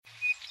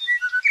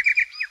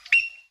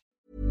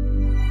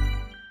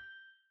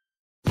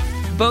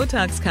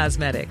Botox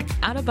Cosmetic,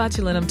 out of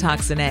botulinum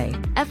toxin A,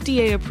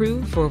 FDA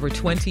approved for over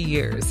 20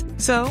 years.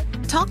 So,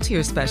 talk to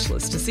your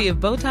specialist to see if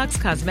Botox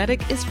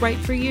Cosmetic is right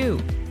for you.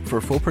 For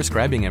full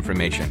prescribing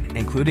information,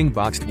 including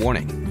boxed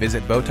warning,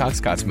 visit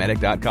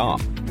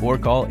BotoxCosmetic.com or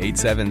call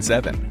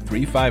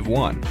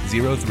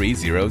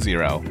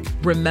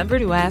 877-351-0300. Remember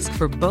to ask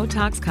for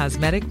Botox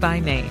Cosmetic by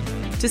name.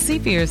 To see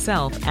for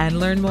yourself and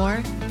learn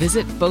more,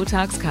 visit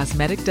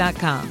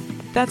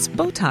BotoxCosmetic.com. That's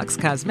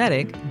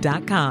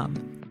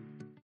BotoxCosmetic.com.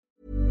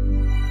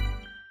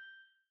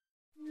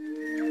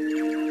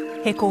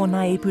 He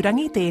kōna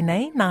ipurangi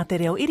tēnei nā te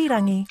reo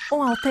irirangi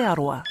o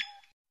Aotearoa.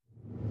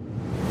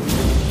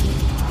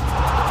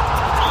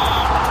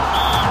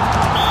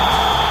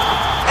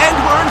 And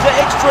we're into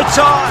extra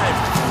time.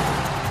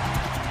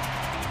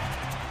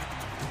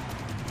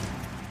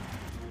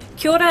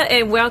 Kia ora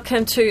and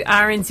welcome to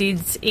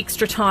RNZ's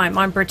Extra Time.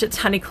 I'm Bridget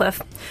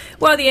Honeycliffe.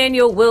 Well, the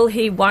annual Will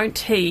He, Won't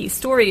He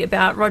story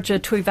about Roger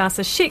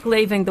Tuivasa-Sheck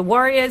leaving the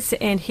Warriors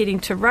and heading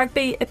to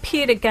rugby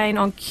appeared again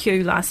on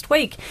Q last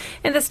week.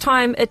 And this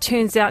time it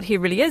turns out he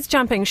really is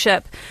jumping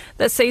ship.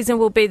 This season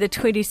will be the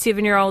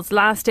 27-year-old's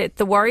last at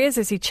the Warriors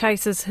as he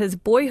chases his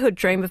boyhood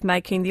dream of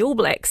making the All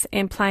Blacks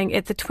and playing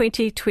at the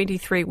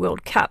 2023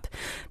 World Cup.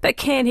 But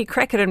can he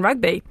crack it in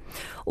rugby?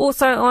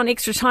 Also on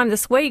Extra Time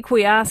this week,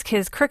 we ask,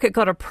 has cricket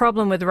got a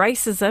problem with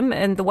racism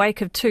in the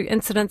wake of two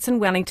incidents in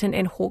Wellington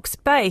and Hawke's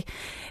Bay?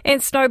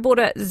 And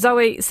snowboarder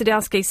Zoe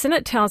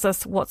Sadowski-Synnott tells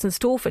us what's in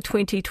store for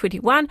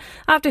 2021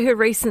 after her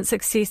recent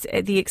success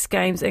at the X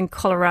Games in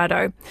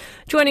Colorado.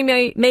 Joining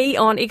me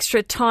on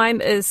Extra Time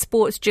is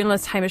sports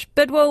journalist Hamish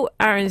Bidwell,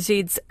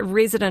 RNZ's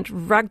resident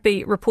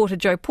rugby reporter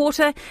Joe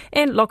Porter,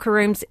 and Locker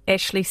Room's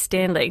Ashley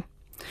Stanley.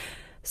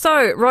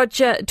 So,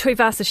 Roger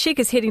Tuivasa-Sheck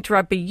is heading to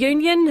rugby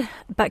union,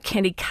 but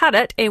can he cut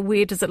it, and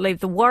where does it leave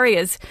the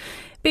Warriors?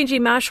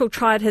 Benji Marshall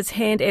tried his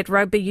hand at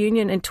rugby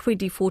union in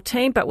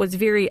 2014, but was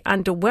very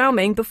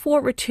underwhelming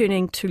before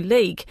returning to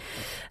league.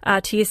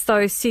 RTS,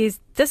 though, says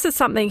this is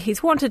something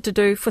he's wanted to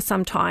do for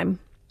some time.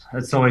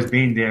 It's always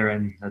been there,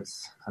 and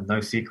it's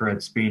no secret.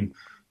 It's been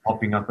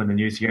popping up in the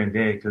news here and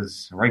there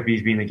because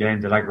rugby's been the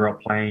game that I grew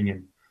up playing,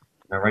 and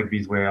rugby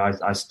is where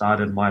I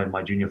started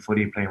my junior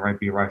footy, playing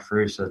rugby right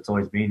through, so it's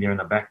always been there in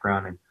the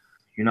background. And,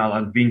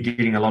 I've been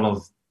getting a lot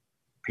of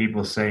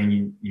people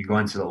saying you go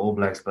into the All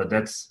Blacks, but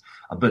that's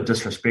a bit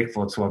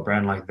disrespectful to a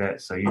brand like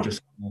that. So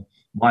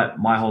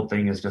my whole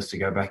thing is just to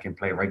go back and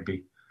play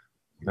rugby.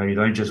 You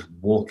don't just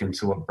walk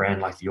into a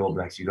brand like the All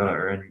Blacks. You got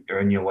to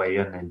earn your way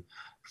in, and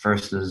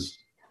first is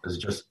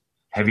just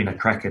having a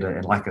crack at it.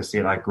 And like I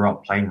said, I grew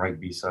up playing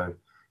rugby, so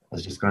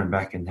it's just going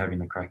back and having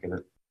a crack at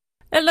it.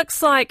 It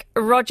looks like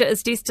Roger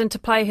is destined to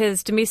play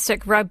his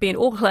domestic rugby in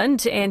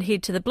Auckland and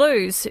head to the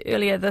Blues.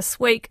 Earlier this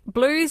week,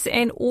 Blues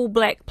and All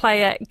Black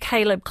player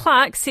Caleb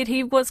Clark said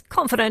he was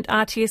confident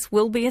RTS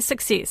will be a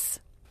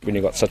success. When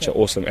you've got such an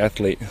awesome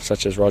athlete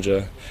such as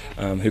Roger,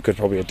 who could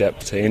probably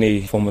adapt to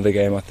any form of the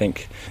game, I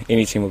think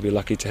any team will be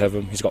lucky to have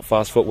him. He's got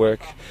fast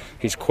footwork,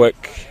 he's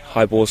quick,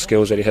 high ball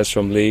skills that he has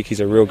from league, he's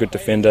a real good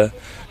defender.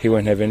 He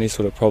won't have any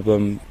sort of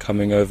problem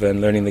coming over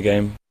and learning the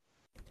game.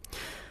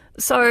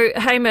 So,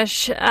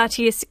 Hamish,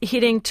 RTS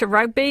heading to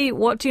rugby,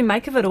 what do you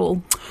make of it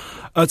all?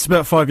 It's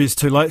about 5 years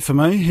too late for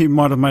me. He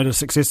might have made a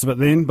success of it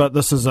then, but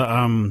this is at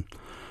a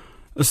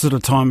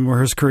time where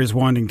his career is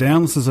winding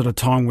down. This is at a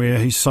time where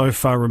he's so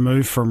far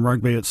removed from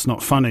rugby, it's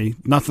not funny.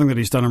 Nothing that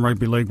he's done in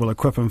rugby league will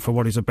equip him for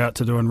what he's about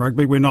to do in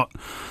rugby. We're not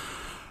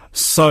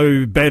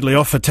so badly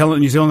off for talent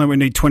in New Zealand that we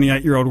need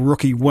 28-year-old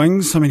rookie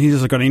wings. I mean, he's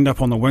just going to end up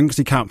on the wing because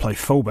he can't play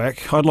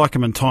fullback. I'd like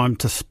him in time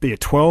to be a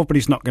 12, but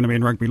he's not going to be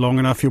in rugby long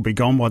enough. He'll be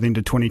gone by the end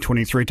of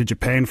 2023 to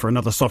Japan for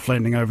another soft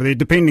landing over there,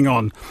 depending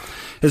on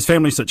his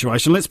family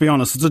situation. Let's be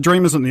honest, the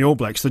dream isn't the All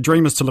Blacks. The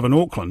dream is to live in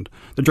Auckland.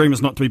 The dream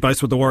is not to be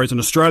based with the Warriors in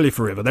Australia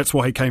forever. That's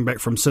why he came back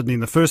from Sydney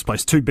in the first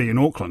place, to be in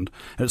Auckland.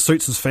 It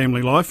suits his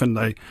family life,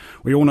 and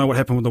we all know what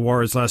happened with the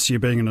Warriors last year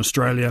being in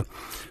Australia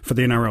for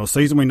the NRL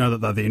season. We know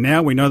that they're there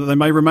now. We know that they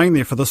may remain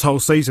there for this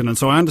whole season. And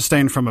so I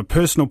understand from a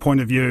personal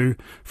point of view,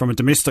 from a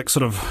domestic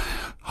sort of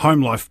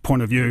home life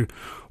point of view,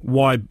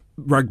 why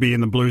rugby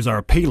and the Blues are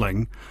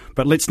appealing.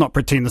 But let's not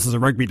pretend this is a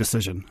rugby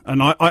decision.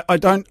 And I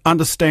don't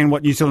understand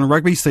what New Zealand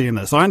rugby see in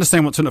this. I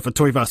understand what's in it for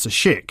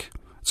Tuivasa-Sheck.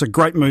 It's a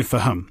great move for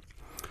him.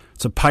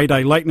 It's a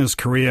payday late in his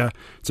career.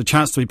 It's a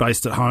chance to be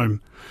based at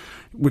home.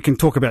 We can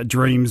talk about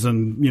dreams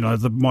and,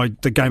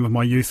 the game of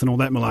my youth and all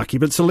that malarkey,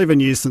 but it's 11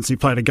 years since he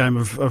played a game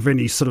of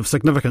any sort of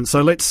significance.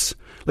 So let's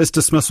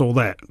dismiss all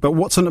that. But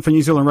what's in it for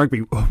New Zealand rugby?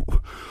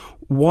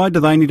 Why do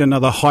they need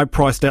another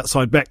high-priced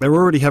outside back? They're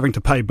already having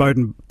to play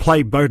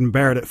Beauden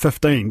Barrett at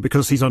 15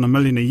 because he's on $1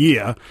 million a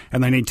year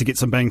and they need to get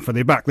some bang for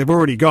their buck. They've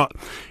already got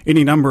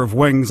any number of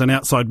wings and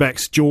outside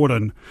backs,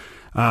 Jordan,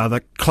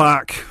 the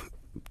Clark,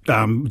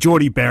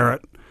 Geordie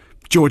Barrett,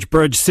 George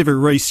Bridge, Sevu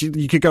Reece.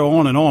 You could go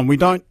on and on. We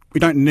don't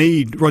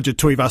need Roger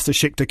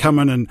Tuivasa-Sheck to come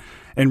in and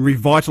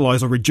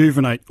revitalise or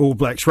rejuvenate All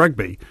Blacks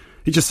rugby.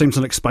 He just seems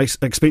an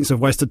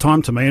expensive waste of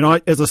time to me.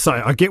 And as I say,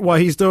 I get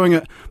why he's doing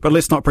it, but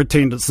let's not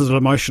pretend it's an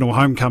emotional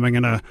homecoming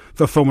and a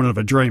fulfilment of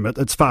a dream.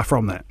 It's far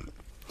from that.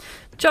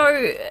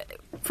 Joe,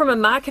 from a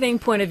marketing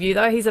point of view,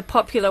 though, he's a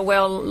popular,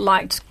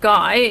 well-liked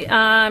guy.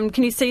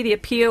 Can you see the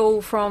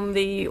appeal from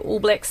the All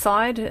Black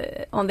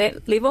side on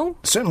that level?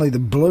 Certainly the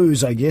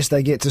Blues, I guess.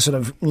 They get to sort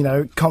of,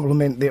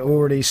 complement their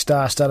already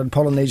star-studded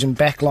Polynesian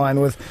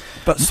backline with...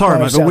 But sorry,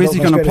 mate, but where's he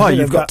going to play?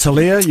 You've got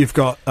Talia, you've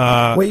got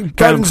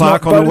Caden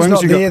Clark on the wings.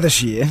 Not there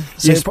this year.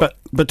 So yes, but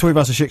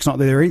Tuivasa Sheck's not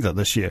there either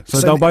this year. So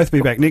they'll both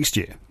be back next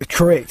year.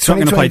 Correct. He's not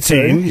going to play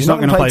 10. He's not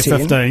going to play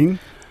 15.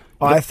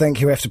 I think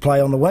he'll have to play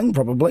on the wing,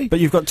 probably. But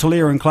you've got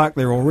Talia and Clark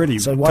there already.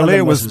 So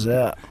Talia was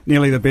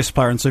nearly the best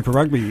player in Super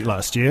Rugby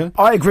last year.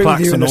 I agree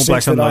Clark's with you in the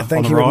sense that I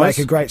think he would rise.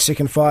 make a great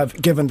second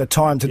five, given the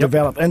time to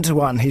develop into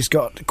one. He's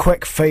got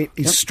quick feet,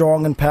 he's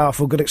strong and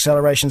powerful, good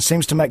acceleration,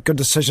 seems to make good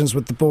decisions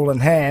with the ball in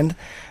hand.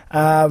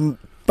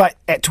 But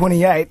at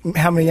 28,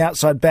 how many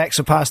outside backs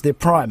are past their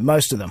prime?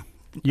 Most of them.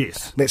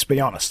 Yes. Let's be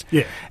honest.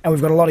 Yeah. And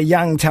we've got a lot of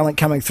young talent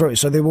coming through,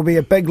 so there will be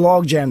a big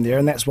logjam there,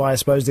 and that's why I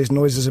suppose there's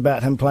noises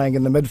about him playing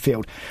in the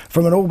midfield.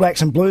 From an All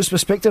Blacks and Blues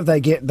perspective, they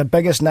get the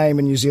biggest name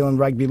in New Zealand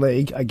Rugby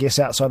League, I guess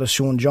outside of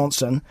Sean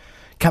Johnson,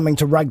 coming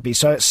to rugby.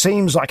 So it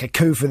seems like a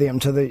coup for them,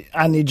 to the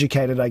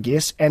uneducated, I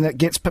guess, and it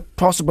gets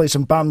possibly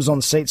some bums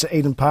on seats at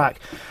Eden Park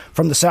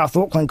from the South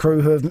Auckland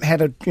crew who have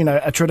had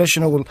a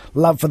traditional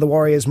love for the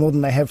Warriors more than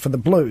they have for the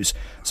Blues.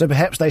 So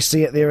perhaps they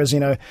see it there as,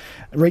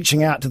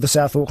 reaching out to the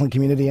South Auckland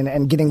community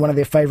and getting one of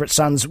their favourite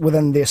sons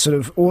within their sort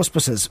of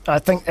auspices. I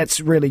think it's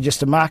really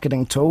just a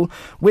marketing tool.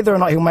 Whether or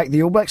not he'll make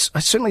the All Blacks, I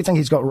certainly think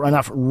he's got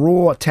enough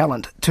raw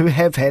talent to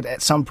have had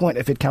at some point.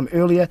 If he'd come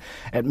earlier,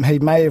 he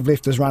may have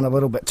left his run a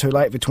little bit too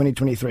late for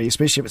 2023,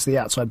 especially if it's the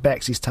outside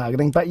backs he's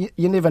targeting. But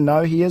you never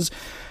know. He is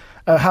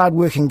a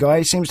hard-working guy.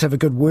 He seems to have a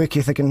good work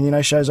ethic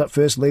and, shows up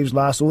first, leaves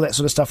last, all that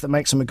sort of stuff that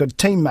makes him a good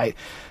teammate.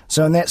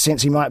 So in that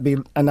sense, he might be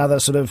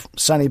another sort of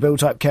Sonny Bill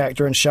type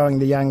character and showing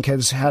the young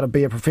kids how to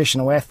be a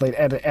professional athlete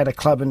at a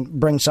club and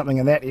bring something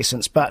in that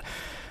essence. But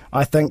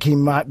I think he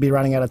might be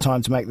running out of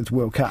time to make the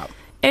World Cup.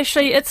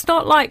 Ashley, it's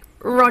not like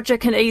Roger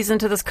can ease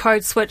into this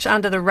code switch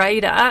under the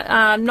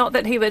radar. Not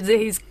that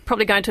he's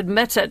probably going to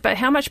admit it, but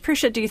how much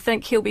pressure do you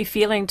think he'll be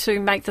feeling to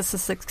make this a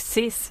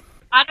success?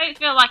 I don't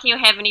feel like he'll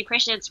have any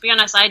pressure. To be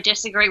honest, I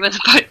disagree with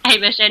both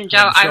Hamish and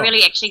Joe. I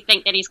really actually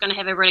think that he's going to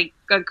have a really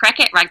good crack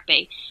at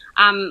rugby.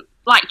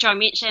 Like Joe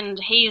mentioned,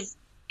 he's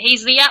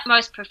the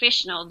utmost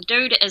professional. The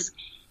dude is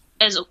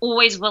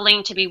always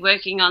willing to be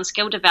working on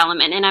skill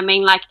development. And I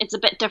mean, it's a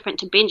bit different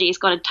to Benji. He's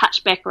got a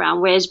touch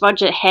background, whereas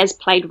Roger has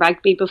played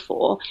rugby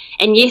before.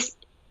 And yes,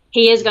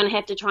 he is going to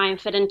have to try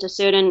and fit into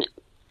certain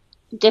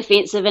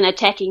defensive and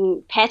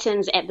attacking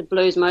patterns at the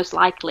Blues most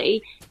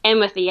likely,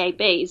 and with the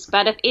ABs.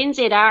 But if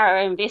NZR are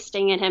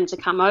investing in him to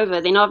come over,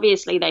 then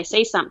obviously they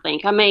see something.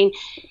 I mean,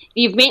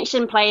 you've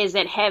mentioned players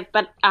that have,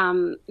 but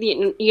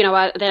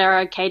that are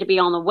okay to be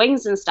on the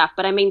wings and stuff.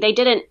 But I mean, they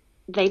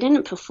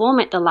didn't perform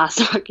at the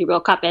last Rugby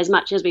World Cup as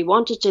much as we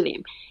wanted to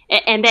them,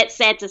 and that's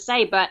sad to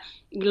say. But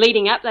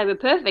leading up, they were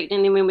perfect,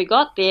 and then when we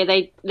got there,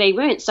 they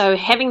weren't. So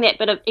having that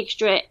bit of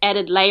extra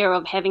added layer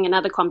of having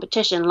another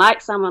competition,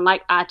 like someone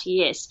like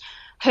RTS,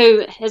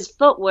 who his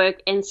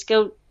footwork and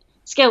skill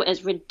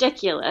is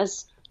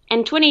ridiculous,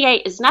 and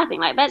 28 is nothing.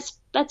 That's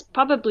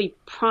probably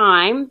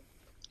prime.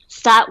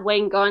 Start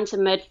wing, go into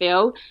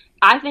midfield.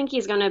 I think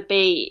he's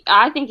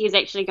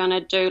actually going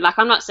to do,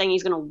 I'm not saying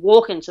he's going to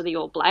walk into the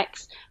All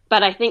Blacks,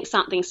 but I think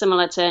something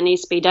similar to an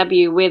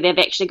SBW where they're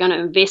actually going to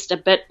invest a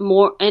bit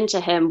more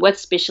into him with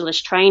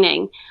specialist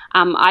training.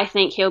 I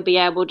think he'll be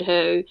able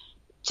to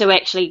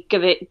actually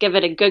give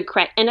it a good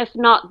crack. And if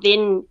not,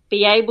 then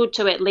be able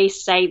to at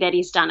least say that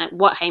he's done it.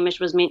 What Hamish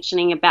was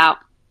mentioning about,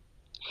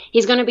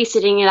 he's going to be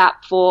setting it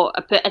up for,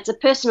 it's a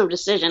personal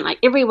decision.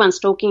 Everyone's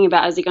talking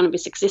about, is he going to be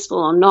successful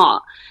or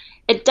not?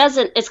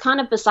 It's kind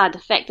of beside the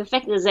fact. The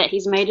fact is that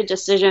he's made a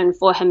decision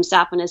for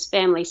himself and his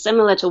family,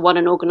 similar to what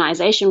an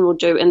organisation will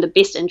do in the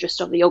best interest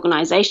of the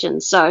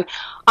organisation. So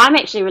I'm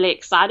actually really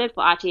excited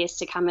for RTS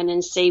to come in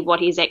and see what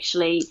he's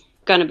actually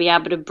going to be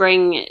able to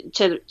bring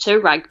to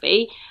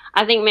rugby.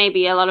 I think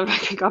maybe a lot of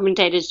rugby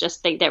commentators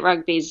just think that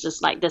rugby is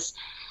just like this,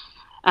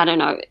 I don't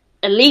know,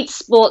 elite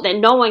sport that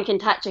no one can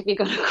touch if you're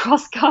going to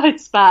cross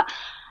codes. But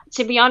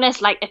to be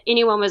honest, if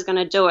anyone was going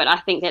to do it, I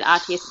think that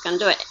RTS is going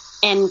to do it.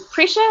 And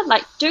pressure,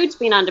 dude's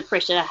been under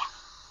pressure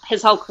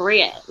his whole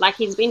career.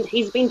 He's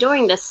been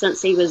doing this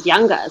since he was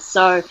younger.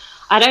 So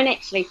I don't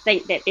actually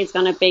think that there's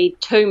going to be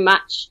too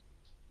much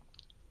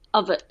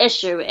of an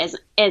issue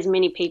as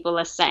many people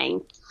are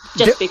saying,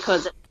 just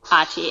because it's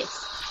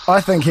RTS.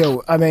 I think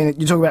you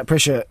talk about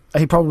pressure,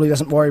 he probably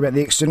doesn't worry about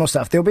the external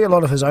stuff. There'll be a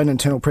lot of his own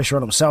internal pressure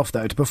on himself,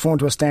 though, to perform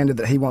to a standard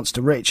that he wants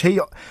to reach.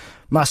 He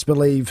must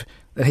believe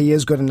that he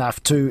is good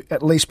enough to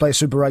at least play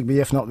Super Rugby,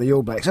 if not the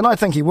All Blacks. And I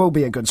think he will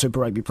be a good Super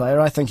Rugby player.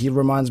 I think he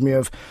reminds me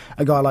of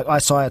a guy like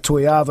Isaiah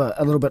Tuiava,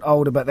 a little bit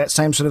older, but that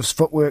same sort of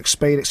footwork,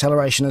 speed,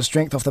 acceleration and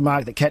strength off the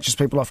mark that catches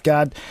people off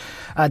guard.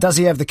 Does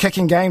he have the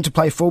kicking game to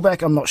play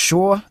fullback? I'm not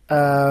sure.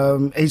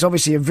 He's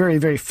obviously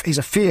he's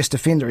a fierce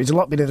defender. He's a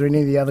lot better than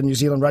any of the other New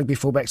Zealand rugby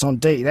fullbacks on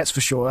D, that's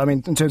for sure. I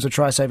mean, in terms of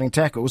try-saving saving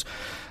tackles.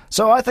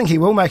 So I think he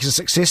will make a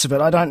success of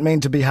it. I don't mean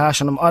to be harsh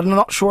on him. I'm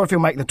not sure if he'll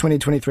make the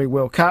 2023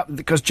 World Cup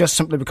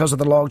simply because of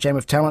the logjam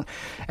of talent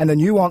and the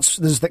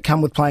nuances that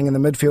come with playing in the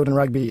midfield in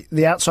rugby.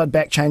 The outside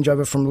back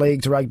changeover from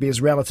league to rugby is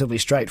relatively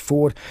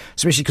straightforward,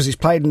 especially because he's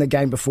played in the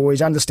game before.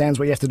 He understands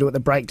what you have to do at the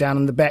breakdown,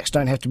 and the backs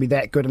don't have to be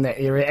that good in that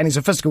area. And he's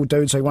a physical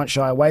dude, so he won't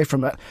shy away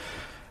from it.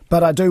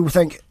 But I do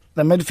think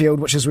the midfield,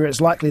 which is where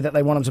it's likely that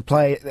they want him to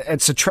play,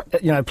 it's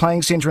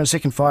playing centre and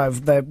second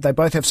five. They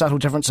both have subtle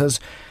differences.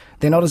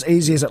 They're not as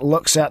easy as it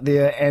looks out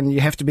there, and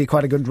you have to be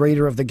quite a good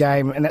reader of the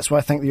game, and that's why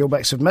I think the All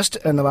Blacks have missed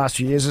in the last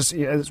few years.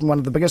 Is one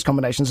of the biggest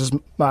combinations is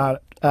Ma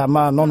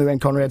Nonu and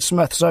Conrad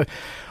Smith. So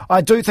I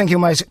do think he'll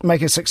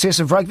make a success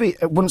of rugby.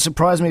 It wouldn't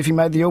surprise me if he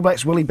made the All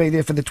Blacks. Will he be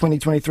there for the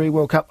 2023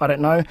 World Cup? I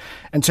don't know.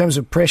 In terms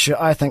of pressure,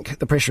 I think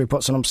the pressure he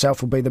puts on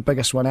himself will be the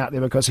biggest one out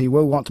there, because he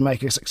will want to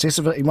make a success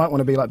of it. He won't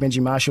want to be like Benji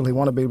Marshall. He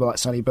want to be like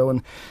Sonny Bill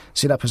and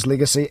set up his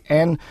legacy.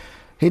 And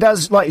he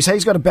does, like you say,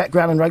 he's got a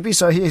background in rugby,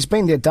 so he's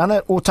been there, done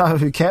it.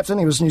 Otahuhu captain,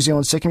 he was New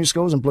Zealand secondary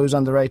schools and Blues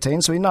under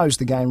 18, so he knows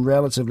the game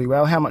relatively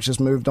well. How much has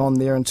moved on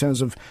there in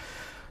terms of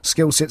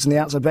skill sets in the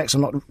outside backs,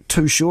 I'm not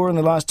too sure in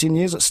the last 10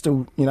 years. It's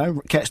still,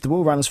 catch the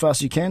ball, run as fast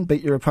as you can,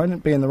 beat your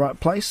opponent, be in the right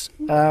place.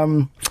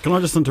 Can I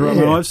just interrupt?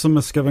 Yeah. I have some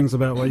misgivings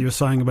about what you were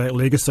saying about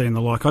legacy and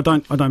the like. I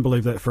don't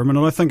believe that for a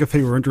minute. I think if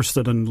he were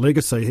interested in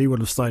legacy, he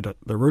would have stayed at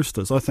the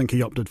Roosters. I think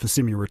he opted for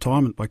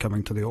semi-retirement by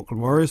coming to the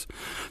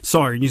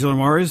New Zealand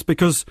Warriors,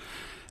 because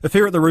if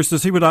he were at the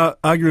Roosters, he would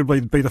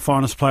arguably be the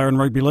finest player in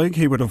rugby league.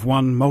 He would have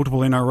won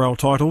multiple NRL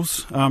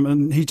titles,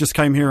 and he just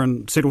came here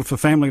and settled for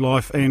family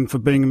life and for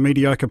being a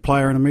mediocre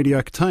player in a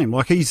mediocre team.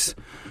 I think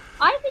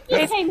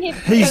he came here.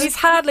 He's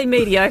hardly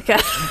mediocre.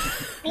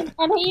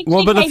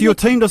 But if your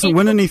team doesn't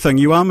win anything,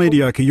 you are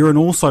mediocre. You're an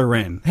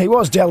also-ran. He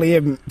was Dally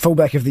M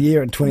fullback of the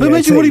year in 2018. But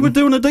imagine what he would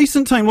do in a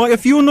decent team. Like,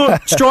 if you're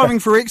not striving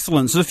for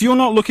excellence, if you're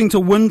not looking to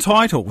win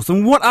titles,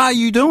 then what are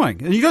you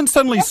doing? And you don't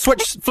suddenly flick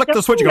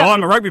the switch and go,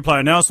 I'm a rugby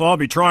player now, so I'll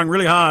be trying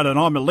really hard and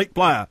I'm an elite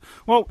player.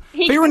 Well,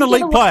 if you're an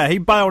elite player, he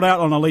bailed out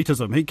on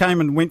elitism. He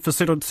came and went for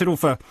settle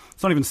for,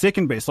 it's not even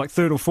second best, like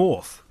third or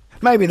fourth.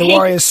 Maybe the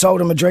Warriors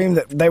sold him a dream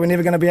that they were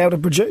never going to be able to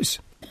produce.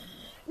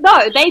 No,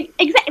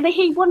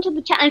 he wanted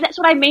the challenge. That's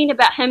what I mean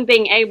about him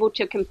being able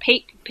to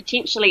compete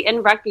potentially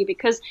in rugby,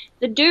 because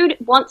the dude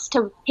wants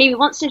to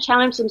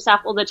challenge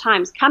himself all the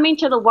time. Coming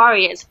to the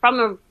Warriors from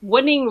a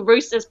winning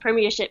Roosters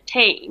premiership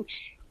team,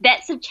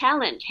 that's a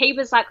challenge. He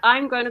was like,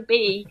 I'm going to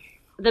be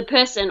the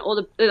person or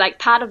the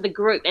part of the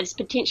group that's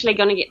potentially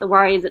going to get the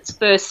Warriors its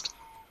first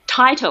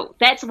title.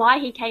 That's why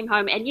he came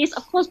home. And yes,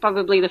 of course,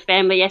 probably the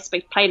family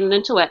aspect played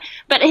into it,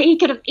 but he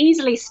could have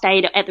easily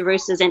stayed at the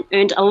Roosters and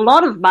earned a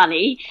lot of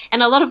money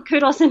and a lot of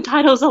kudos and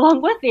titles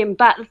along with them.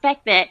 But the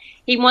fact that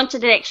he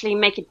wanted to actually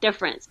make a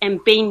difference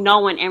and be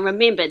known and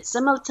remembered,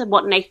 similar to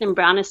what Nathan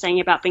Brown is saying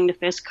about being the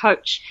first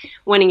coach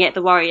winning at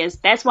the Warriors,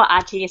 that's what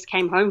RTS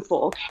came home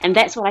for, and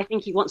that's what I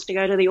think he wants to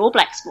go to the All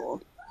Blacks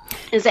for.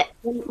 Is that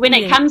when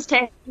it comes to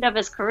the end of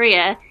his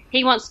career,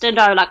 he wants to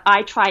know, like,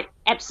 I tried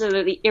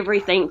absolutely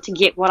everything to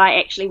get what I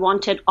actually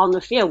wanted on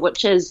the field,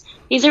 which is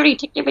he's already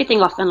ticked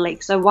everything off in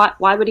league. So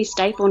why would he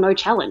stay for no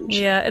challenge?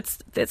 Yeah,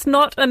 it's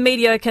not a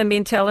mediocre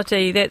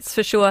mentality, that's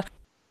for sure.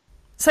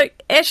 So,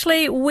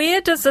 Ashley,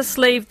 where does this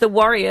leave the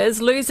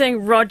Warriors?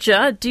 Losing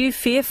Roger, do you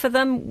fear for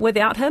them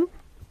without him?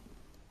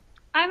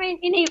 I mean,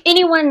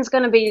 anyone's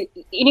going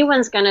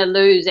to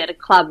lose at a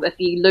club if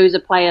you lose a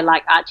player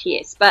like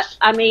RTS. But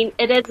I mean,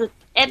 it is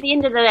at the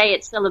end of the day,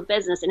 it's still a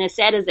business, and as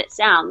sad as it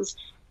sounds,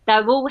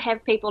 they will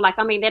have people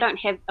they don't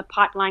have a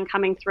pipeline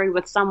coming through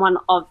with someone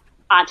of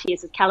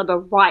RTS's caliber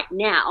right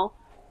now.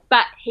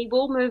 But he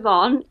will move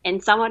on,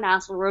 and someone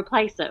else will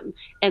replace him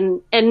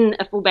in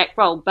a fullback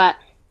role. But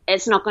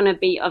it's not going to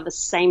be of the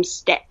same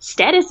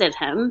status as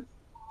him.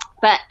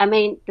 But, I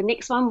mean, the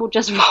next one will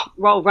just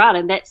roll right,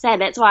 and that's sad.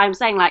 That's why I'm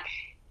saying,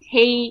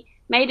 he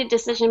made a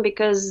decision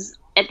because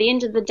at the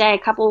end of the day,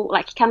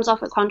 he comes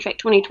off a contract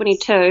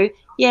 2022.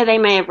 Yeah, they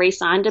may have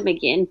re-signed him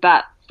again,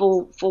 but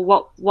for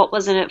what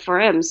was in it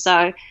for him?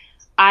 So,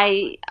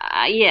 I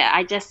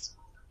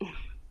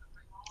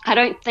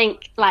don't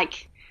think,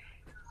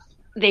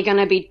 they're going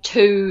to be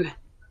too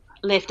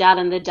left out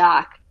in the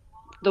dark,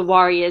 the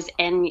Warriors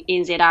and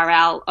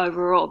NZRL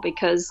overall,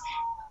 because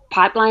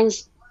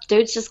pipelines,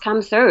 dudes just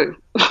come through.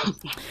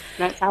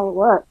 That's how it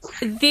works.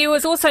 There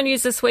was also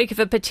news this week of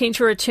a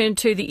potential return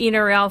to the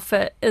NRL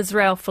for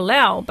Israel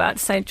Folau, but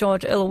St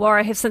George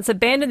Illawarra have since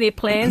abandoned their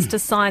plans to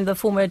sign the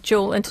former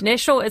dual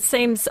international. It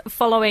seems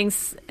following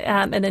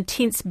an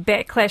intense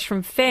backlash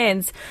from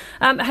fans.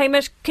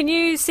 Hamish, can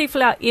you see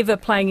Folau ever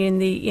playing in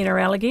the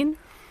NRL again?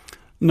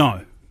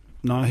 No,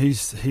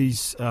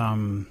 he's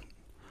a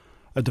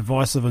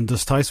divisive and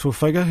distasteful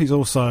figure. He's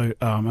also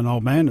an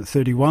old man at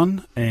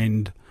 31,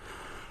 and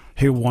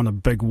he'll want a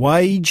big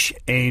wage,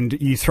 and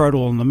you throw it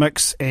all in the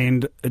mix,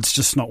 and it's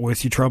just not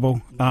worth your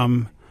trouble.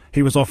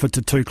 He was offered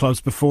to 2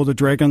 clubs before the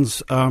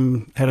Dragons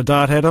had a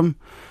dart at him.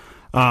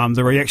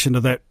 The reaction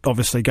to that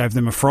obviously gave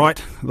them a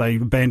fright. They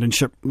abandoned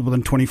ship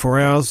within 24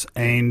 hours,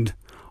 and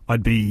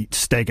I'd be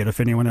staggered if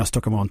anyone else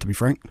took him on, to be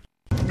frank.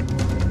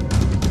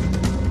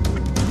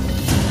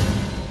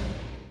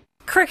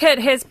 Cricket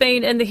has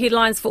been in the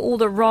headlines for all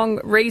the wrong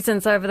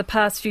reasons over the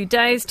past few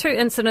days. 2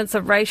 incidents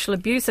of racial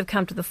abuse have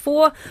come to the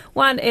fore,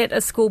 one at a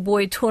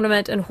schoolboy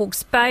tournament in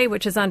Hawke's Bay,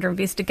 which is under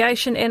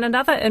investigation, and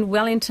another in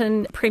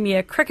Wellington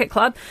Premier Cricket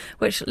Club,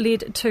 which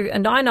led to a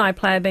Nainai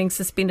player being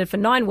suspended for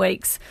 9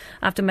 weeks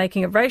after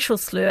making a racial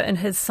slur in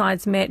his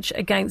side's match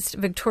against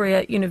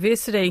Victoria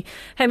University.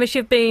 Hamish,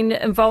 you've been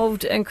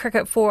involved in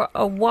cricket for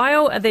a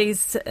while. Are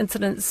these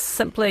incidents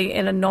simply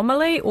an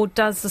anomaly, or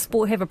does the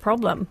sport have a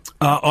problem?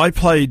 I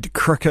played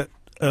cricket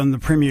in the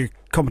Premier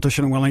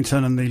competition in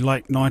Wellington in the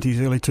late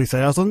 90s, early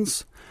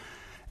 2000s,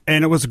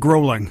 and it was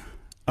gruelling.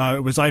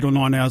 It was 8 or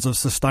 9 hours of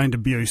sustained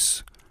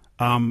abuse.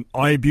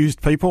 I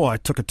abused people. I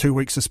took a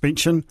 2-week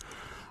suspension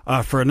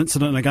for an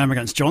incident in a game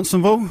against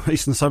Johnsonville,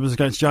 Eastern Suburbs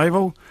against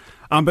Jayville.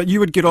 But you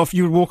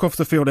would walk off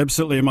the field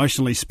absolutely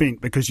emotionally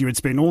spent because you had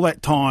spent all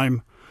that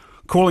time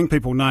calling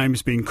people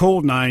names, being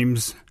called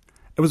names.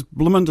 It was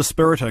blimmin'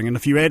 dispiriting, and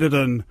if you added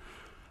in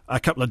a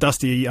couple of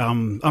dusty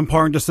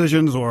umpiring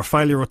decisions or a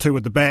failure or two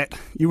with the bat,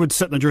 you would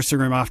sit in the dressing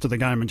room after the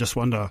game and just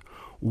wonder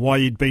why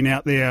you'd been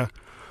out there,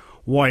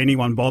 why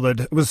anyone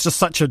bothered. It was just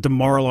such a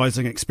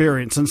demoralising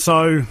experience. And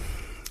so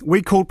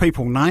we called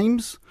people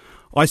names.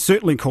 I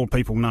certainly called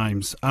people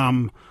names.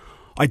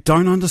 I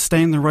don't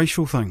understand the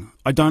racial thing.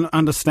 I don't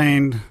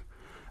understand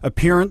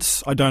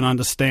appearance. I don't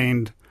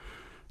understand,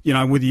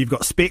 whether you've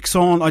got specs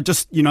on. I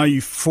just,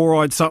 you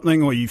four-eyed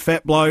something or you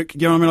fat bloke.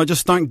 You know what I mean? I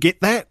just don't get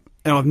that.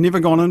 And I've never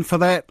gone in for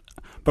that.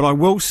 But I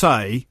will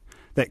say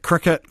that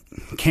cricket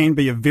can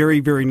be a very,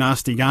 very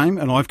nasty game,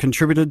 and I've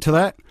contributed to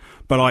that.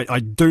 But I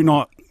do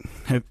not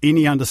have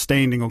any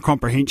understanding or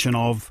comprehension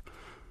of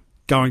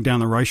going down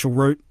the racial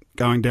route,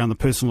 going down the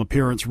personal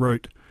appearance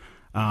route.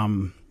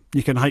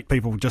 You can hate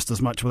people just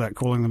as much without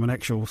calling them an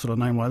actual sort of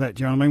name like that.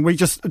 Do you know what I mean?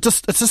 It's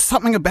just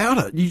something about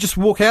it. You just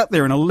walk out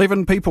there and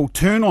 11 people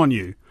turn on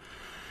you.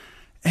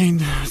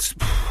 And it's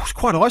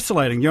quite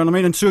isolating, you know what I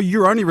mean? Until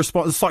you're only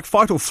respond, it's like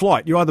fight or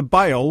flight. You either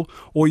bail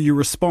or you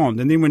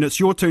respond. And then when it's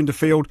your turn to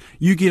field,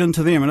 you get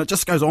into them. And it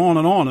just goes on.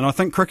 And I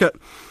think cricket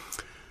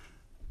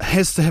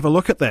has to have a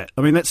look at that.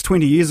 I mean, that's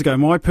 20 years ago,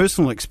 my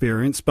personal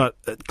experience, but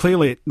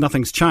clearly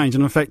nothing's changed.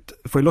 And in fact,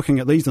 if we're looking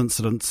at these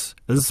incidents,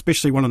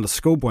 especially one in the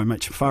schoolboy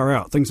match, far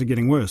out, things are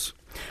getting worse.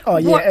 Oh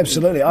yeah,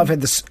 absolutely. I've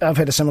had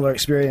a similar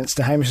experience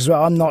to Hamish as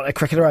well. I'm not a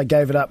cricketer. I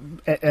gave it up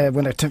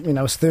when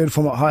I was third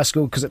form at high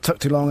school because it took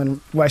too long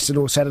and wasted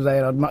all Saturday.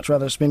 And I'd much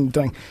rather spend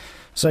doing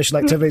social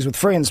activities with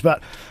friends.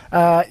 But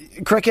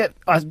cricket,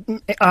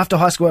 after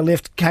high school I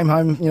left, came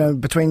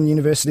home, between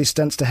university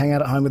stints to hang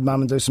out at home with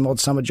mum and do some odd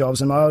summer jobs.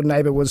 And my old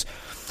neighbour was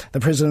the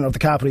president of the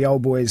Kapiti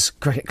Old Boys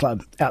Cricket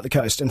Club out the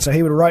coast. And so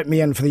he would rope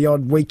me in for the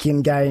odd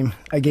weekend game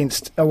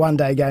against a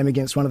one-day game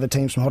against one of the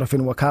teams from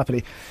Horowhenua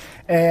Kapiti.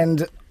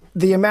 And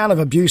the amount of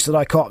abuse that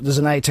I copped as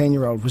an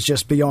 18-year-old was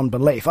just beyond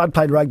belief. I'd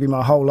played rugby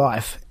my whole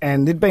life,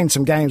 and there'd been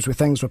some games where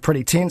things were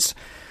pretty tense.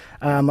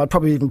 I'd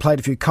probably even played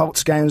a few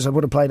Colts games. I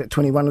would have played at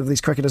 21 of these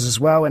cricketers as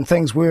well, and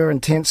things were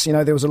intense.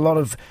 There was a lot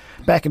of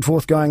back and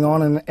forth going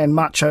on and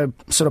macho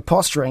sort of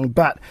posturing,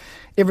 but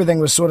everything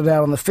was sorted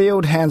out on the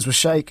field. Hands were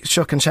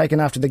shook and shaken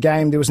after the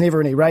game. There was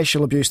never any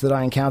racial abuse that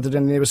I encountered,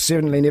 and there was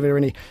certainly never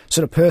any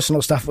sort of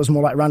personal stuff. It was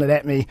more like, run it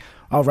at me,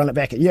 I'll run it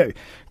back at you.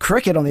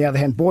 Cricket, on the other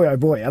hand, boy, oh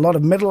boy, a lot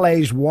of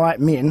middle-aged white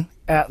men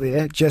out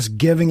there just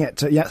giving it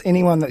to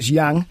anyone that's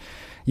young.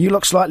 You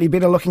look slightly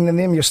better looking than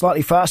them, you're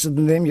slightly faster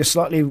than them, you're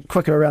slightly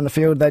quicker around the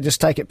field, they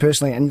just take it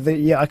personally. And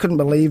I couldn't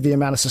believe the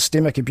amount of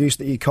systemic abuse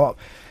that you cop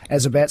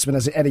as a batsman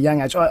at a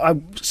young age. I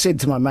said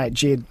to my mate,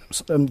 Jed,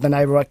 the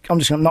neighbour,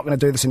 I'm not going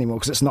to do this anymore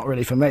because it's not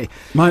really for me.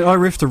 Mate, I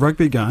reffed a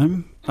rugby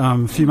game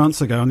a few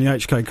months ago on the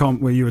HK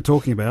comp where you were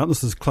talking about,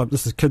 this is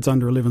kids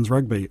under 11s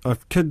rugby. A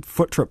kid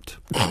foot tripped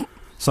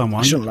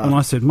someone, and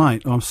I said,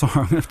 mate, I'm sorry, I'm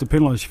going to have to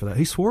penalise you for that.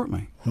 He swore at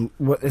me.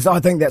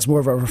 I think that's more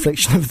of a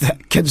reflection of the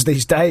kids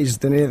these days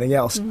than anything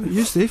else. He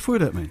used the F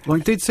word at me,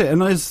 like dead set.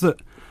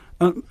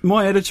 And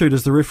my attitude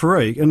as the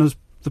referee, and as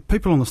the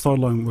people on the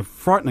sideline were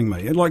frightening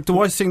me. And like,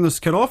 do I send this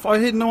kid off? I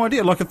had no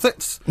idea. Like, if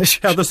that's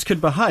how this kid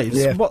behaves,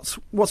 yeah.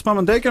 What's mum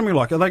and dad going to be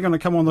like? Are they going to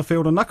come on the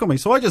field and knuckle me?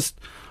 So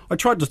I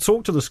tried to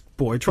talk to this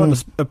boy, tried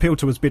to appeal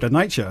to his better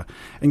nature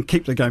and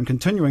keep the game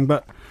continuing.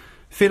 But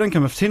fair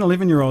income, if 10,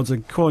 11-year-olds are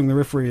calling the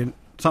referee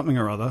something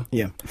or other.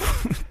 Yeah.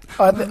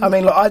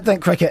 I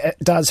think cricket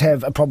does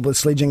have a problem with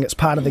sledging. It's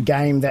part of the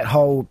game, that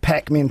whole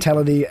pack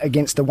mentality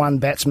against the one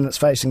batsman that's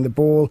facing the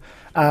ball.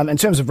 In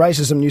terms of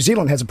racism, New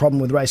Zealand has a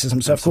problem with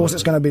racism, so of course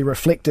it's going to be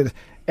reflected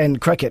in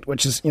cricket,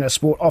 which is,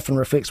 sport often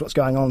reflects what's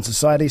going on in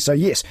society. So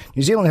yes,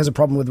 New Zealand has a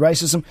problem with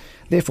racism,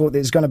 therefore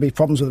there's going to be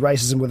problems with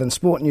racism within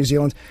sport in New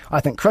Zealand. I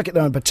think cricket,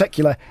 though, in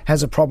particular,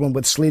 has a problem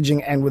with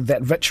sledging and with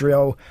that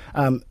vitriol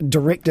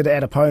directed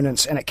at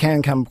opponents, and it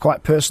can come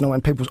quite personal,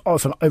 and people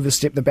often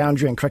overstep the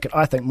boundary in cricket,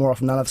 I think, more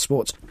often than other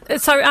sports.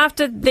 So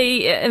after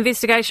the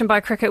investigation by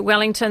Cricket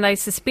Wellington, they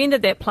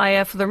suspended that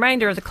player for the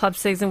remainder of the club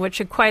season,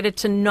 which equated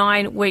to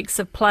 9 weeks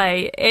of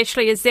play.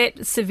 Ashley, is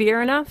that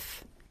severe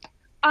enough?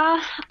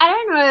 I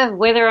don't know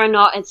whether or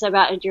not it's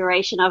about a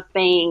duration of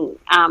being,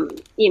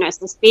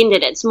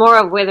 suspended. It's more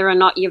of whether or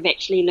not you've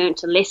actually learned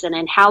a lesson,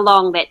 and how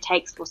long that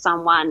takes for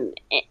someone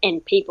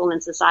and people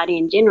in society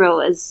in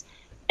general is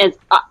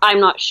I'm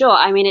not sure.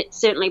 I mean, it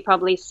certainly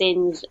probably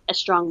sends a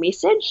strong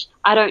message.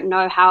 I don't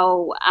know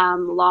how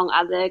long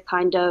other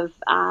kind of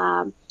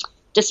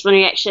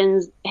disciplinary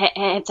actions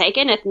have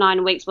taken, if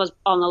 9 weeks was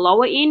on the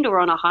lower end or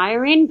on a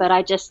higher end, but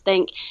I just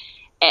think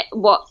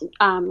what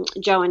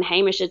Joe and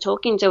Hamish are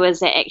talking to is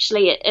that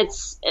actually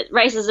it's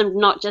racism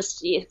not just,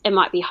 it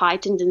might be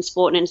heightened in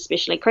sport and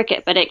especially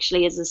cricket, but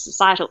actually is a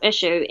societal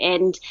issue.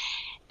 And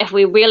if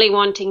we're really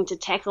wanting to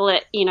tackle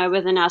it,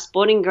 within our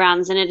sporting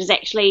grounds, and it is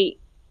actually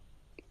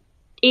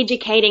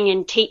educating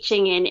and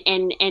teaching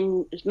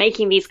and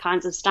making these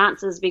kinds of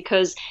stances,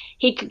 because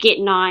he could get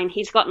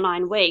he's got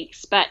 9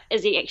 weeks, but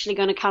is he actually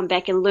going to come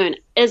back and learn?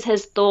 Is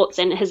his thoughts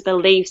and his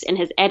beliefs and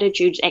his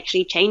attitudes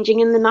actually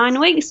changing in the 9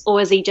 weeks, or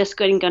is he just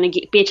going to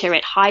get better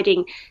at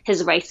hiding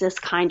his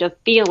racist kind of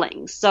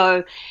feelings?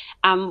 So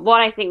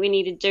what I think we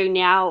need to do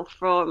now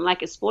from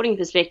like a sporting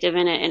perspective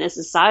and a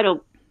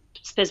societal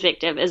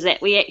perspective is that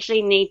we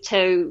actually need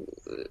to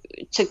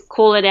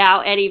call it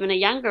out at even a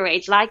younger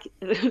age, like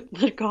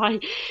the guy,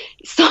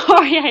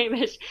 sorry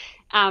Hamish,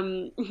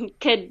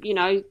 kid,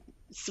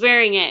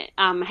 swearing at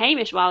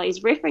Hamish while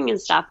he's refereeing and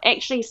stuff,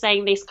 actually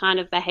saying this kind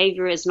of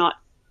behaviour is not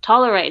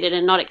tolerated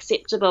and not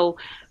acceptable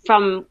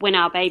from when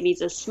our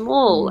babies are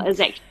small is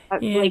actually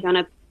hopefully going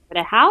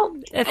to help.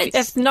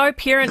 If no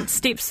parent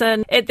steps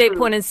in at that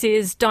point and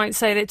says, don't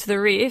say that to the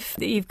ref,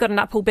 you've got an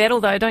uphill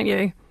battle though, don't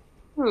you?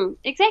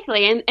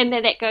 Exactly, and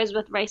that goes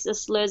with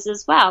racist slurs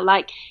as well.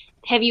 Like,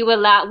 have you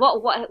allowed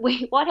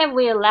what have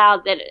we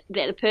allowed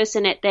that a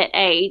person at that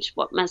age,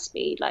 what must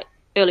be like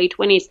early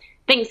 20s,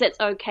 thinks it's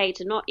okay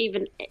to not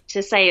even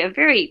to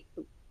say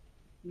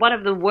one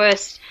of the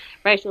worst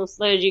racial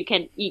slurs you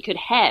could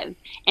have,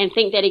 and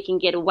think that he can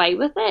get away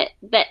with it.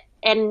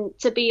 And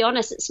to be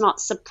honest, it's not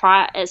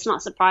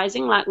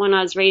surprising. Like when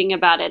I was reading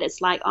about it,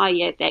 it's like, oh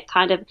yeah, that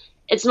kind of.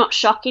 It's not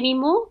shock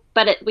anymore,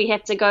 but we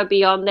have to go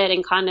beyond that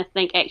and kind of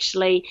think,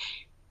 actually,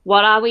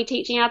 what are we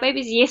teaching our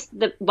babies? Yes,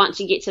 once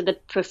you get to the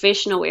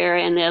professional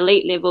area and the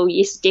elite level,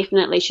 yes,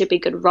 definitely should be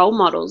good role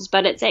models,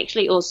 but it's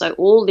actually also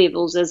all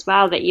levels as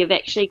well that you've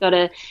actually got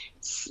to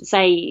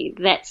say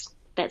that's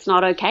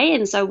not okay.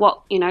 And so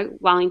what,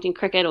 Wellington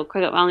Cricket or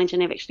Cricket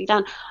Wellington have actually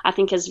done, I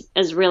think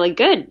is really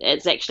good.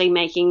 It's actually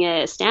making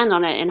a stand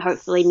on it, and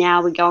hopefully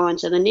now we go on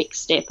to the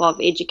next step of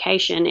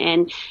education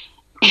and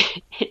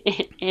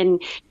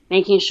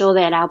making sure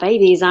that our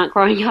babies aren't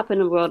growing up in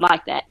a world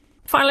like that.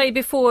 Finally,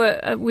 before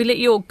we let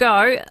you all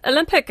go,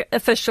 Olympic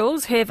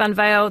officials have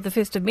unveiled the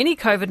first of many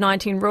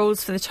COVID-19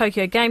 rules for the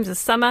Tokyo Games this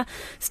summer,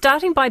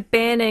 starting by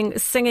banning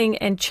singing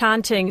and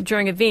chanting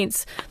during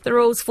events. The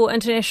rules for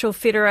International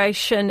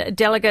Federation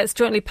delegates,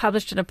 jointly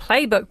published in a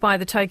playbook by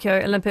the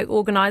Tokyo Olympic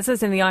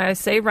organisers and the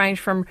IOC,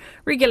 range from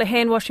regular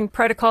hand-washing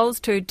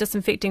protocols to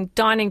disinfecting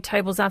dining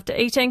tables after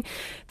eating.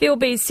 There will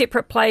be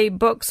separate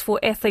playbooks for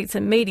athletes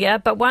and media,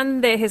 but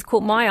one that has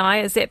caught my eye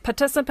is that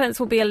participants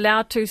will be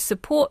allowed to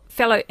support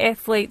fellow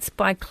athletes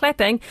by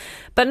clapping,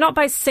 but not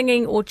by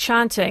singing or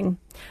chanting.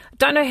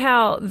 Don't know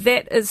how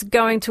that is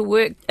going to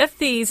work. If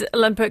these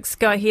Olympics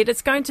go ahead,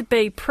 it's going to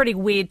be pretty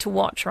weird to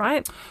watch,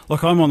 right?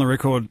 Look, I'm on the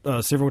record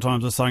several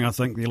times as saying I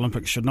think the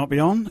Olympics should not be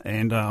on,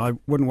 and I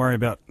wouldn't worry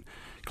about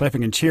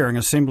clapping and cheering.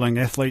 Assembling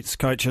athletes,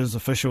 coaches,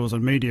 officials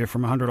and media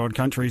from 100-odd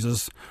countries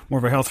is more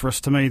of a health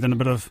risk to me than a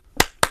bit of...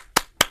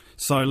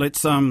 So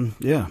let's call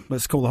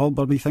the whole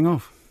bloody thing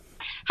off.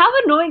 How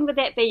annoying would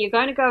that be? You're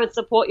going to go and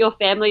support your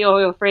family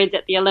or your friends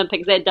at the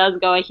Olympics that does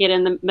go ahead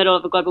in the middle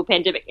of a global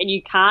pandemic, and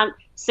you can't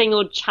sing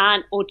or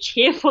chant or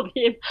cheer for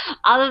them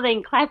other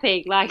than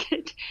clapping. Like,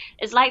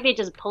 it's like they're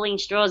just pulling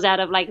straws out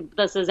of, like,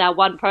 this is our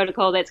one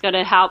protocol that's going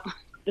to help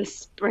the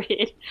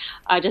spread.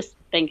 I just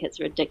think it's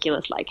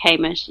ridiculous, like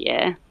Hamish,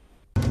 yeah.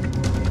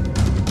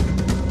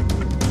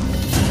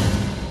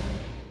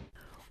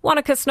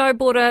 Wanaka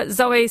snowboarder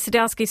Zoe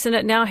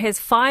Sadowski-Synnott now has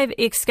 5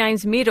 X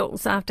Games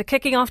medals after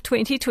kicking off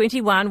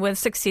 2021 with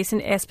success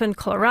in Aspen,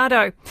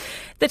 Colorado.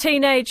 The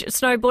teenage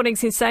snowboarding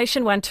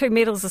sensation won 2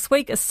 medals this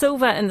week, a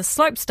silver in the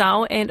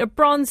slopestyle and a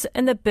bronze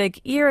in the big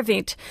air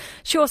event.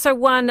 She also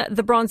won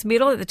the bronze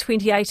medal at the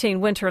 2018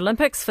 Winter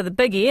Olympics for the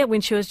big air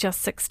when she was just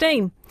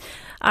 16.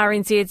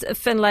 RNZ's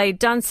Finlay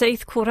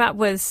Dunseith caught up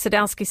with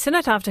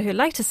Sadowski-Synnott after her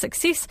latest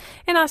success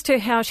and asked her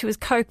how she was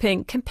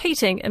coping,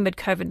 competing amid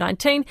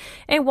COVID-19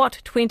 and what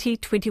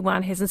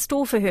 2021 has in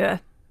store for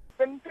her. It's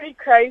been pretty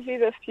crazy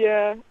this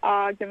year,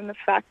 given the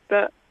fact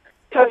that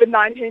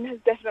COVID-19 has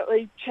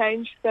definitely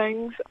changed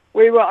things.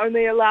 We were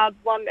only allowed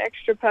one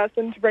extra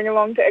person to bring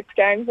along to X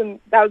Games, and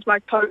that was my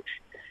coach.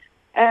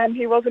 And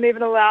he wasn't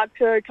even allowed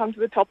to come to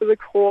the top of the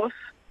course.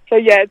 So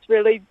yeah, it's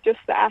really just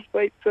the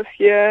athletes this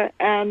year,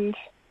 and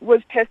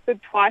was tested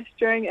twice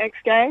during X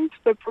Games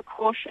for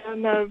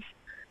precaution of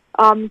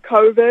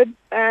COVID.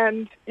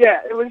 And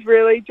yeah, it was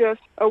really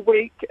just a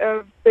week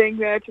of being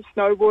there to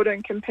snowboard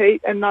and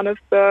compete, and none of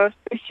the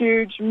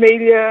huge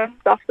media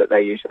stuff that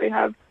they usually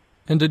have.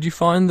 And did you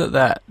find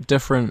that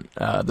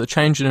the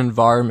change in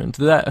environment,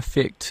 did that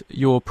affect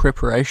your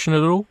preparation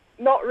at all?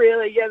 Not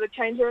really. Yeah, the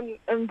change in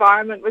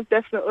environment was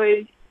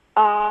definitely a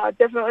lot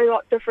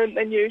different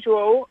than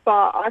usual,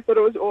 but I thought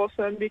it was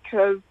awesome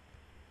because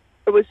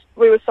we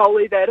were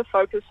solely there to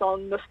focus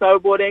on the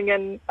snowboarding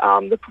and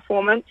the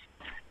performance.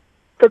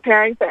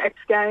 Preparing for X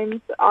Games,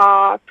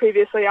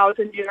 previously I was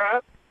in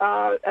Europe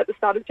at the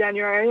start of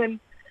January and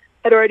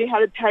had already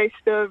had a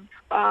taste of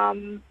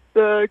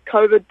the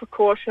COVID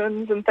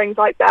precautions and things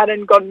like that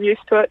and gotten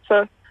used to it.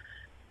 So,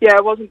 yeah,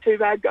 it wasn't too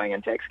bad going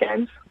into X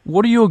Games.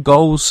 What are your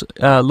goals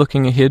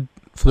looking ahead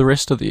for the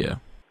rest of the year?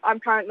 I'm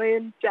currently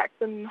in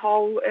Jackson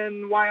Hole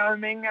in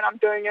Wyoming and I'm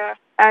doing a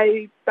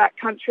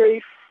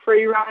backcountry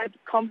free ride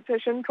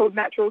competition called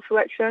Natural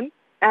Selection.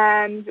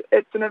 And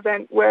it's an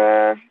event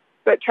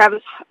that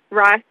Travis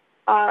Rice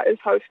is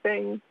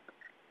hosting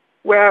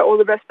where all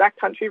the best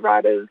backcountry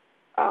riders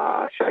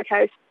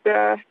showcase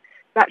their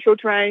natural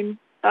terrain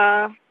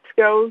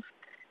skills.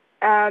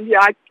 And yeah,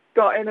 I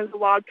got in as a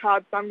wild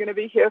card, so I'm going to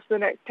be here for the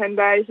next 10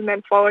 days. And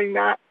then following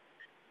that,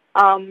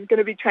 I'm going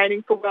to be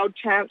training for World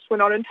Champs. We're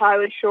not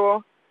entirely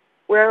sure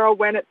where or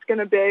when it's going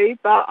to be,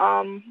 but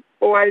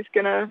always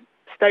going to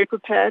stay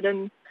prepared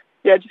and,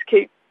 yeah, just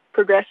keep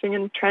progressing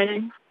and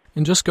training.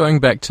 And just going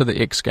back to the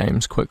X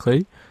Games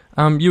quickly,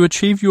 you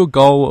achieved your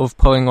goal of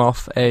pulling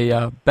off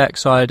a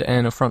backside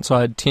and a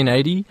frontside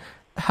 1080.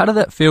 How did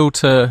that feel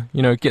to,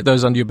 get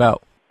those under your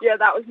belt? Yeah,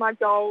 that was my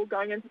goal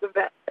going into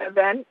the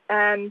event.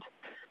 And,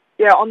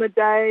 yeah, on the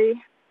day,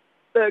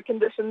 the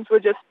conditions were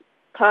just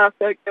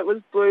perfect. It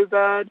was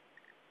bluebird.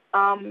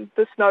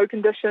 The snow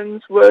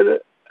conditions were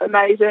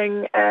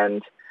amazing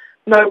and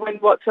no wind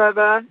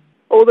whatsoever.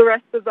 All the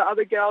rest of the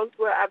other girls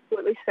were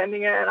absolutely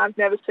sending it, and I've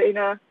never seen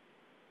a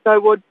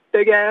snowboard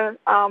bigger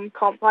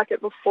comp like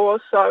it before.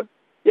 So,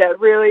 yeah,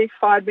 it really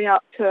fired me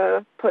up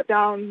to put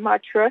down my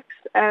tricks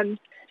and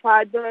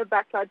tried the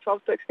backside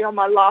 1260 on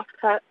my last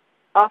cut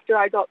after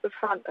I got the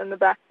front and the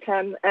back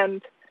 10.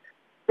 And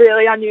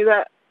really, I knew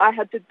that I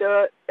had to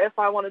do it if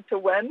I wanted to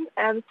win.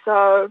 And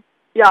so,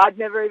 yeah, I'd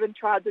never even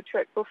tried the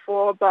trick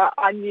before, but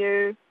I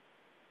knew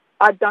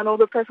I'd done all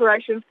the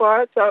preparation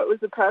for it. So it was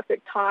the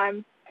perfect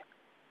time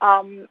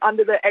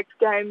under the X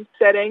Games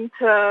setting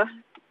to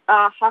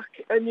hack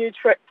a new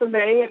trick for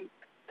me. And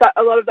so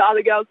a lot of the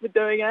other girls were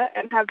doing it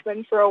and have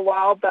been for a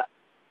while, but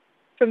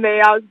for me,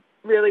 I was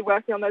really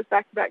working on those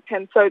back-to-back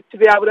 10s. So to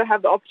be able to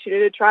have the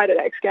opportunity to try it at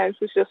X Games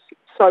was just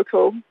so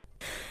cool.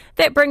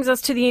 That brings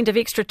us to the end of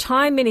Extra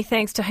Time. Many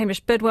thanks to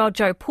Hamish Bidwell,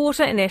 Joe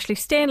Porter and Ashley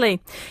Stanley.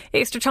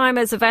 Extra Time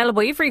is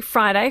available every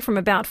Friday from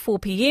about 4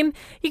 p.m.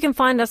 You can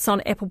find us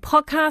on Apple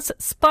Podcasts,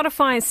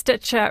 Spotify,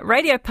 Stitcher,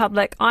 Radio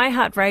Public,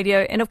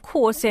 iHeartRadio and of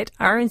course at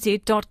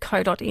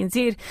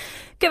rnz.co.nz.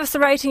 Give us a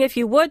rating if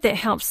you would. That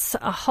helps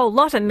a whole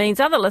lot and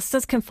means other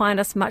listeners can find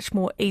us much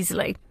more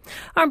easily.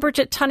 I'm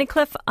Bridget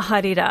Tunnicliffe.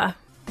 Haere.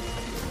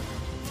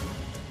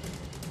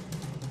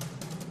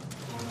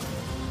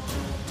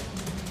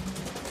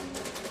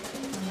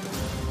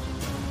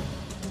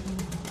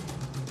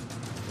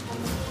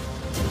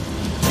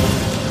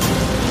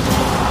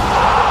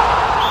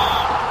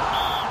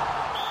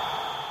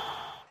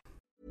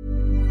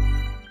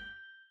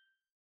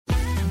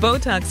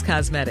 Botox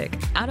Cosmetic,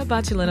 out of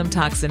botulinum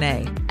toxin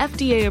A,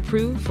 FDA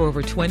approved for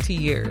over 20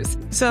 years.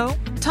 So,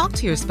 talk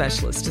to your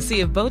specialist to see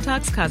if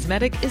Botox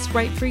Cosmetic is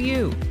right for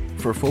you.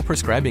 For full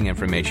prescribing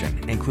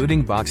information,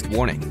 including boxed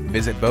warning,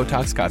 visit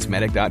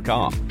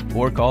BotoxCosmetic.com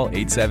or call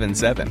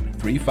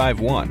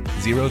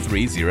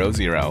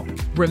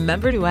 877-351-0300.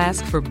 Remember to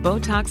ask for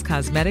Botox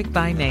Cosmetic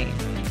by name.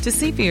 To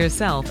see for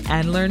yourself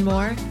and learn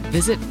more,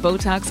 visit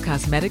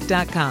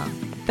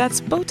BotoxCosmetic.com.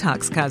 That's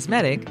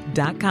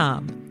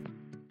BotoxCosmetic.com.